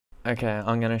Okay,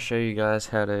 I'm going to show you guys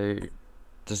how to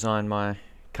design my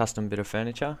custom bit of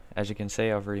furniture. As you can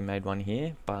see, I've already made one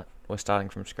here, but we're starting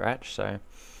from scratch. So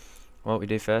what we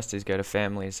do first is go to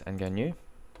families and go new.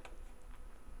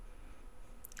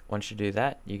 Once you do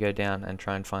that, you go down and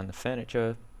try and find the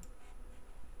furniture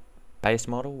base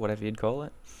model, whatever you'd call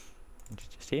it, which is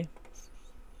just here.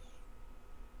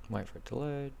 Wait for it to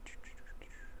load.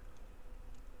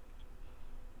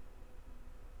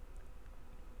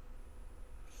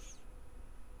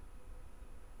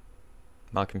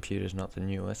 My computer's not the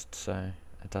newest, so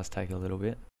it does take a little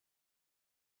bit.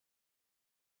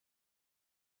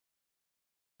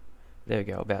 There we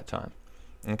go, about time.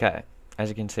 Okay, as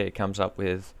you can see, it comes up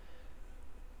with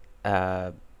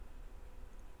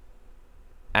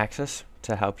axis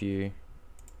to help you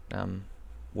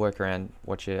work around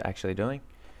what you're actually doing.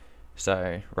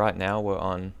 So right now we're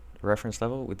on reference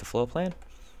level with the floor plan,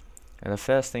 and the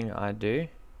first thing I do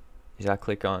is I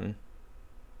click on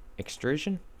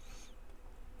extrusion,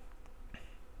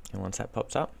 and once that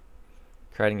pops up,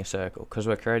 creating a circle. Because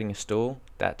we're creating a stool,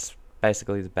 that's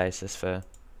basically the basis for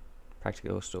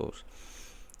practical stools.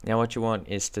 Now what you want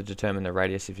is to determine the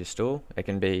radius of your stool. It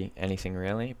can be anything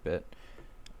really, but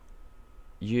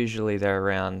usually they're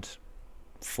around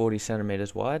 40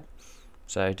 centimeters wide.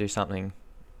 So do something,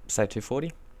 say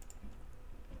 240.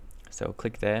 So we'll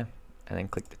click there and then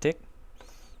click the tick.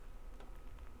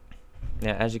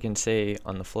 Now as you can see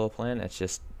on the floor plan, it's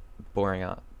just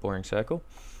boring circle.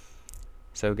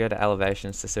 So we'll go to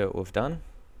elevations to see what we've done,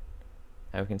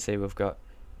 and we can see we've got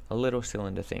a little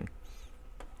cylinder thing.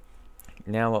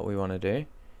 Now what we want to do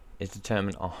is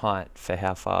determine a height for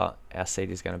how far our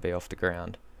seat is going to be off the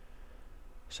ground.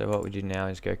 So what we do now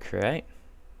is go create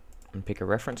and pick a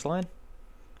reference line.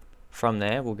 From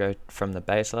there we'll go from the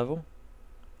base level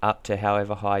up to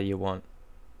however high you want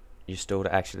your stool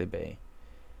to actually be.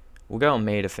 We'll go on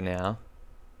meter for now,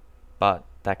 but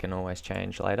that can always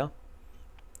change later.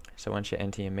 So once you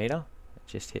enter your meter,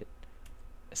 just hit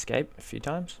escape a few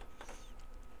times.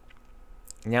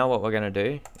 Now what we're going to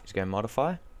do is go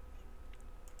modify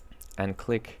and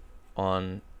click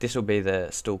on, this will be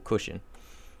the stool cushion.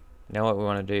 Now what we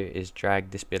want to do is drag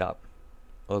this bit up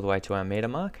all the way to our meter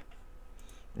mark.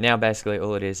 Now basically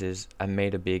all it is a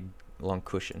meter big long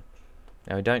cushion.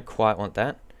 Now we don't quite want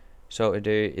that, so what we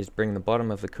do is bring the bottom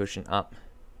of the cushion up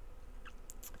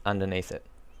underneath it,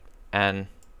 and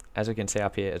as we can see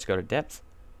up here, it's got a depth.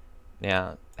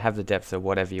 Now have the depth of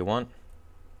whatever you want,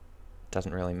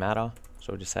 doesn't really matter,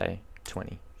 so we'll just say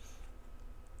 20.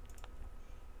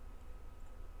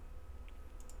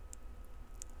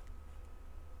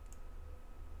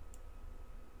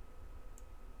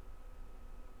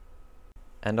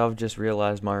 And I've just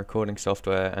realized my recording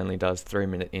software only does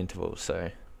 3-minute intervals,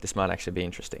 so this might actually be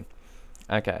interesting.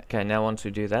 Okay, now once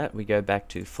we do that, we go back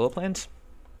to floor plans,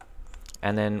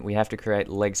 and then we have to create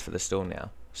legs for the stool now.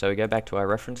 So we go back to our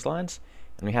reference lines,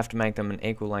 and we have to make them an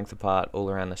equal length apart all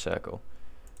around the circle.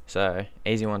 So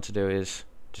easy one to do is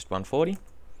just 140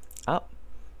 up,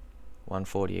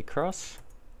 140 across,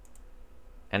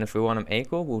 and if we want them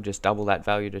equal, we'll just double that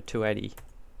value to 280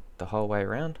 the whole way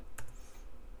around.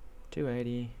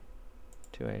 280,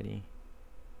 280,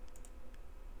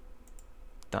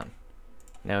 done.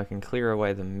 Now we can clear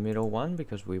away the middle one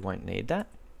because we won't need that.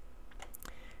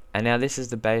 And now this is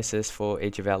the basis for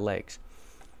each of our legs.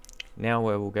 Now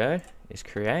where we'll go is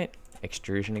create,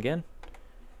 extrusion again,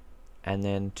 and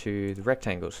then to the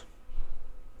rectangles.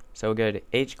 So we'll go to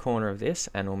each corner of this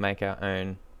and we'll make our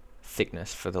own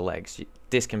thickness for the legs.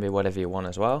 This can be whatever you want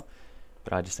as well,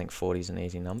 but I just think 40 is an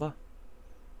easy number.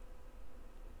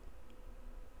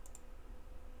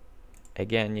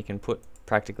 Again, you can put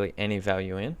practically any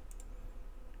value in,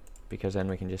 because then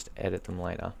we can just edit them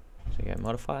later. So you go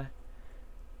modify,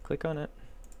 click on it,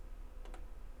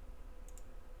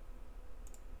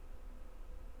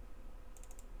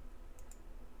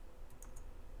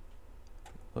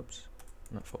 whoops,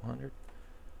 not 400,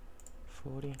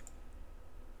 40,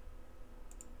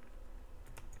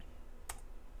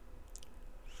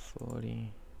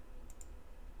 40,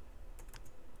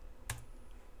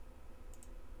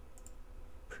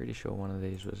 pretty sure one of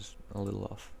these was a little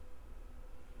off.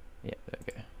 Yeah, there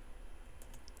we go.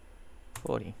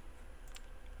 40.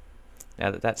 Now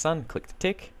that that's done, click the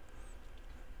tick,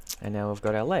 and now we've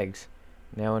got our legs.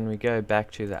 Now when we go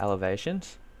back to the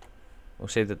elevations, we'll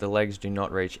see that the legs do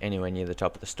not reach anywhere near the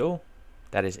top of the stool.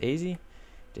 That is easy.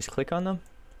 Just click on them,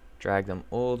 drag them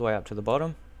all the way up to the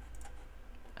bottom,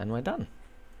 and we're done.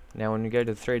 Now when we go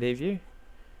to the 3D view,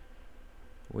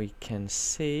 we can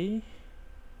see,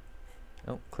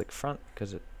 oh, click front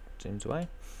because it zooms away,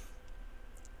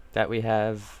 that we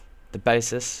have the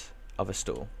basis of a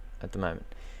stool. at the moment.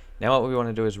 Now what we want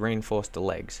to do is reinforce the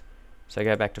legs. So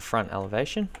go back to front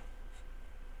elevation,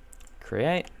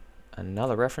 create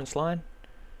another reference line,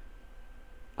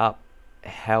 up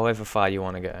however far you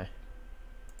want to go.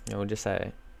 And we'll just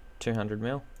say 200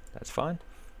 mil, that's fine,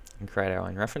 and create our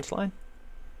own reference line.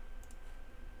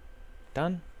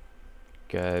 Done.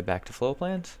 Go back to floor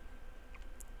plans,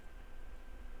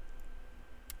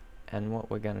 and what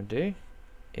we're going to do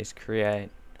is create,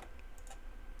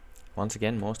 once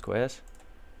again, more squares,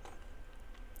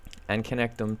 and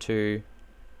connect them to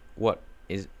what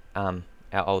is our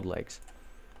old legs.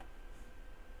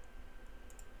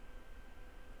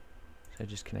 So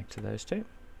just connect to those two,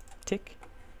 tick,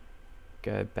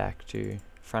 go back to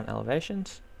front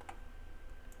elevations,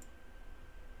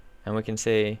 and we can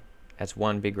see that's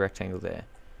one big rectangle there.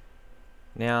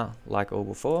 Now, like all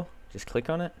before, just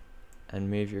click on it and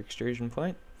move your extrusion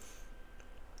point,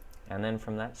 and then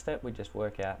from that step we just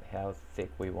work out how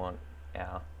thick we want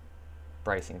our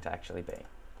bracing to actually be.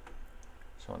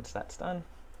 So once that's done,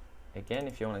 again,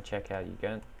 if you want to check how you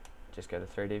go, just go to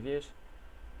 3D views,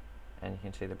 and you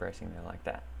can see the bracing there like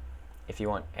that. If you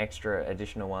want extra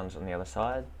additional ones on the other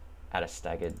side, add a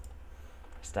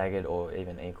staggered or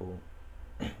even equal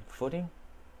footing.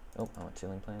 Oh, I want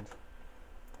ceiling plans.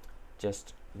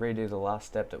 Just redo the last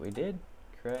step that we did,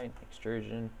 create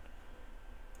extrusion,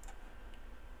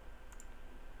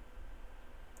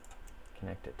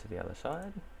 connect it to the other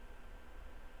side,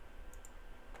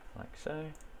 like so,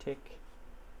 tick,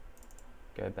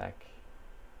 go back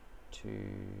to,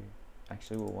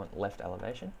 actually we'll want left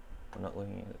elevation, we're not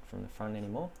looking at it from the front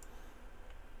anymore,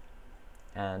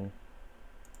 and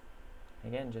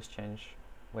again just change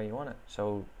where you want it.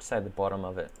 So say the bottom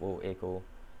of it will equal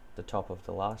the top of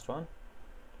the last one,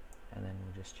 and then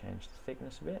we'll just change the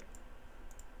thickness a bit,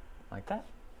 like that.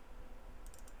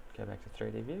 Go back to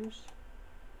 3D views,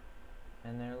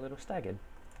 and they're a little staggered.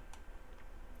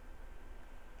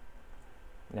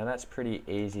 Now that's pretty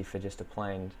easy for just a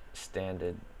plain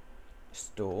standard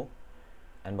stool,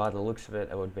 and by the looks of it,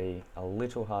 it would be a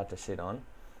little hard to sit on.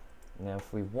 Now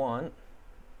if we want,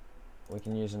 we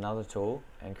can use another tool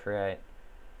and create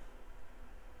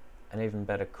an even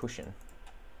better cushion,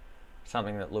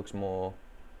 something that looks more,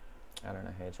 I don't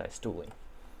know how you'd say, stooly.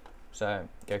 So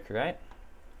go create,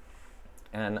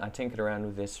 and I tinkered around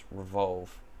with this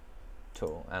revolve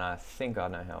tool, and I think I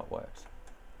know how it works.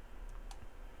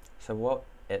 So what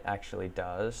it actually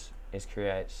does is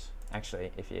creates,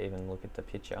 actually if you even look at the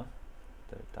picture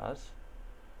that it does,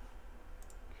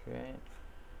 create,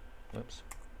 whoops,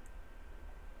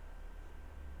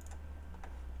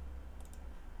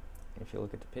 if you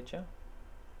look at the picture,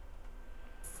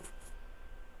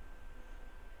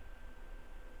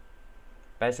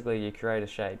 basically you create a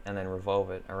shape and then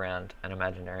revolve it around an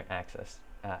imaginary axis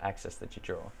that you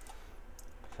draw.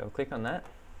 So we'll click on that.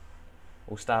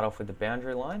 We'll start off with the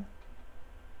boundary line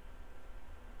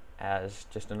as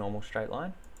just a normal straight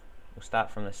line. We'll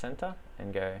start from the center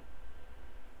and go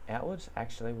outwards.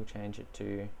 Actually, we'll change it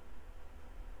to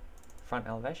front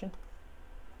elevation.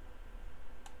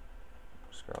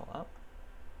 Scroll up.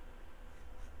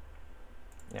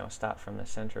 Now we'll start from the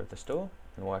center of the stool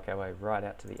and work our way right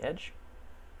out to the edge.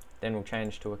 Then we'll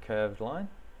change to a curved line.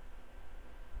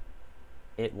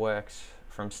 It works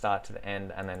from start to the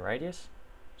end and then radius.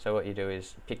 So what you do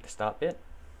is pick the start bit,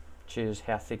 choose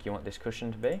how thick you want this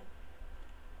cushion to be,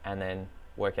 and then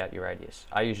work out your radius.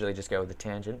 I usually just go with the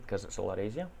tangent because it's a lot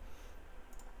easier.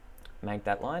 Make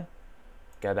that line,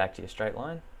 go back to your straight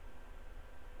line,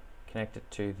 connect it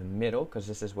to the middle because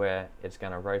this is where it's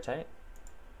going to rotate,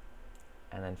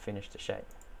 and then finish the shape.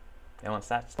 Now once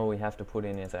that's all we have to put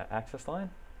in is our axis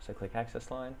line. So click axis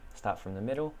line, start from the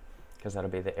middle because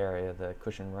that'll be the area the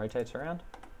cushion rotates around.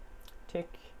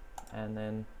 Tick, and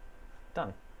then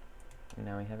done. And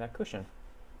now we have our cushion.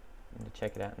 And to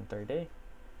check it out in 3D.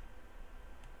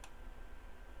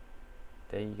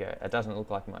 There you go. It doesn't look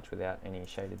like much without any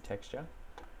shaded texture.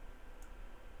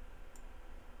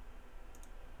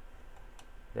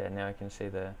 There, now you can see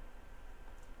the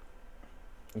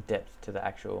depth to the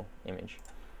actual image.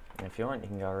 And if you want, you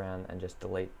can go around and just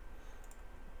delete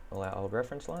all our old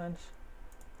reference lines.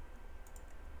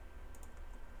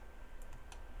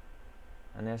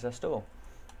 And there's our stool.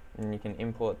 And you can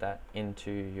import that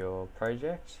into your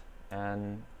project.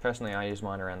 And personally, I use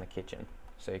mine around the kitchen,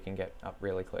 so you can get up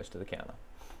really close to the counter.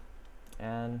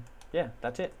 And yeah,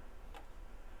 that's it.